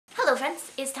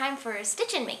friends, it's time for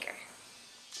Stitch-In Maker.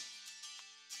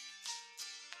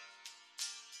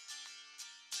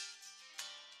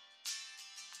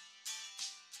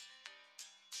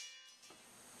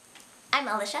 I'm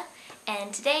Alycia,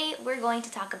 and today we're going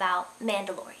to talk about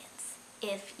Mandalorians.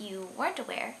 If you weren't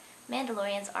aware,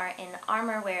 Mandalorians are an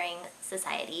armor-wearing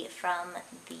society from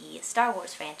the Star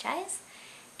Wars franchise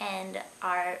and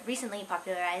are recently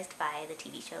popularized by the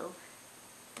TV show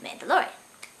The Mandalorian.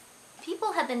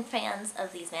 People have been fans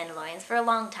of these Mandalorians for a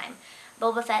long time,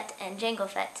 Boba Fett and Jango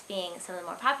Fett being some of the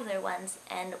more popular ones,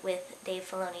 and with Dave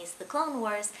Filoni's The Clone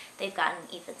Wars, they've gotten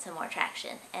even some more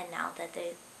traction, and now that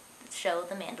the show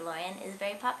The Mandalorian is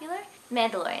very popular,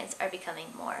 Mandalorians are becoming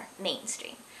more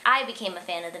mainstream. I became a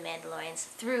fan of The Mandalorians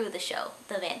through the show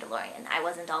The Mandalorian. I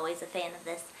wasn't always a fan of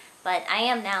this, but I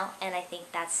am now, and I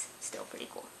think that's still pretty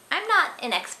cool. I'm not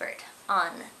an expert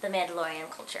on the Mandalorian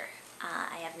culture.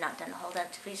 I have not done a whole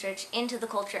bunch of research into the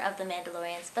culture of the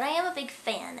Mandalorians, but I am a big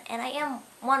fan, and I am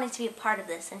wanting to be a part of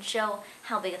this and show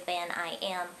how big a fan I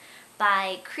am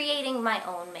by creating my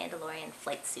own Mandalorian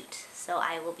flight suit. So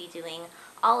I will be doing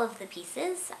all of the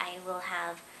pieces. I will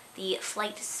have the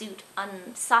flight suit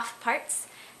soft parts,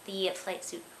 the flight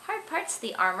suit hard parts,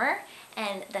 the armor,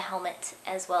 and the helmet,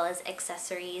 as well as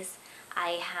accessories.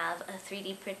 I have a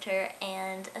 3D printer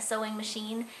and a sewing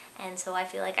machine, and so I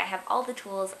feel like I have all the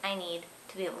tools I need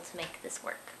to be able to make this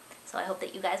work. So I hope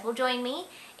that you guys will join me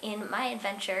in my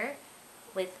adventure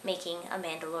with making a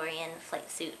Mandalorian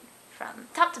flight suit from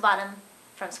top to bottom,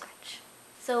 from scratch.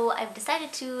 So I've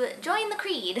decided to join the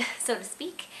creed, so to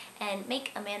speak, and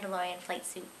make a Mandalorian flight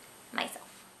suit myself.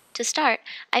 To start,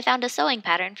 I found a sewing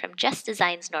pattern from Just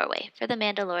Designs Norway for the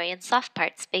Mandalorian soft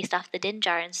parts based off the Din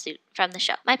Djarin suit from the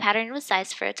show. My pattern was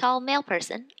sized for a tall male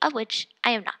person, of which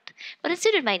I am not, but it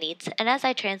suited my needs, and as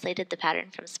I translated the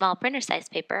pattern from small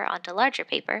printer-sized paper onto larger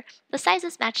paper, the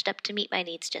sizes matched up to meet my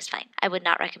needs just fine. I would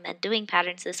not recommend doing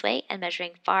patterns this way and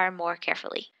measuring far more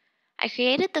carefully. I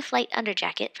created the flight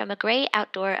underjacket from a gray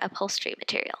outdoor upholstery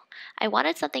material. I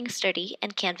wanted something sturdy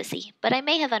and canvasy, but I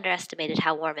may have underestimated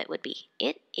how warm it would be.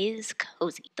 It is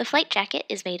cozy. The flight jacket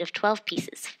is made of 12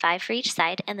 pieces, 5 for each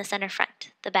side and the center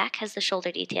front. The back has the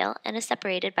shoulder detail and is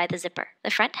separated by the zipper.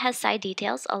 The front has side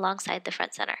details alongside the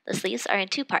front center. The sleeves are in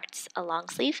 2 parts, a long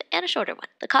sleeve and a shorter one.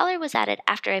 The collar was added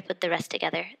after I put the rest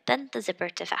together, then the zipper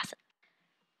to fasten.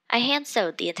 I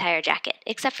hand-sewed the entire jacket,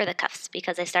 except for the cuffs,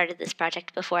 because I started this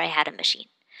project before I had a machine.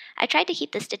 I tried to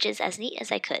keep the stitches as neat as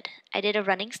I could. I did a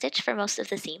running stitch for most of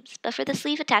the seams, but for the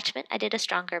sleeve attachment I did a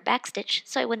stronger back stitch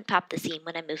so I wouldn't pop the seam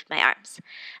when I moved my arms.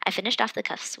 I finished off the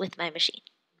cuffs with my machine.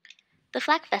 The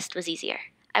flak vest was easier.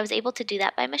 I was able to do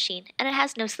that by machine, and it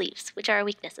has no sleeves, which are a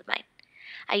weakness of mine.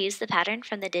 I used the pattern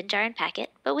from the Din Djarin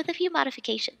packet, but with a few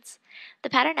modifications. The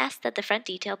pattern asked that the front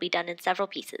detail be done in several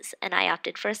pieces, and I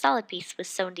opted for a solid piece with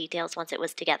sewn details once it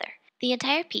was together. The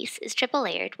entire piece is triple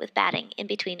layered with batting in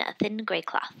between a thin gray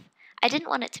cloth. I didn't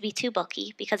want it to be too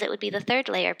bulky because it would be the third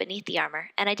layer beneath the armor,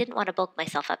 and I didn't want to bulk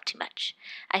myself up too much.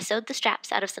 I sewed the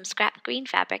straps out of some scrap green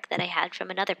fabric that I had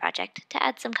from another project to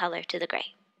add some color to the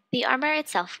gray. The armor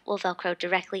itself will Velcro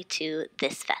directly to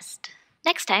this vest.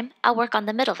 Next time, I'll work on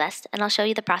the middle vest, and I'll show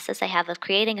you the process I have of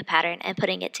creating a pattern and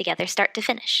putting it together start to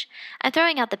finish. I'm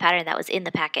throwing out the pattern that was in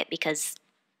the packet because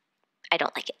I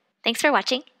don't like it. Thanks for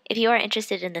watching. If you are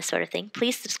interested in this sort of thing,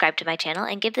 please subscribe to my channel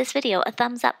and give this video a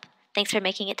thumbs up. Thanks for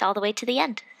making it all the way to the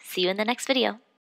end. See you in the next video.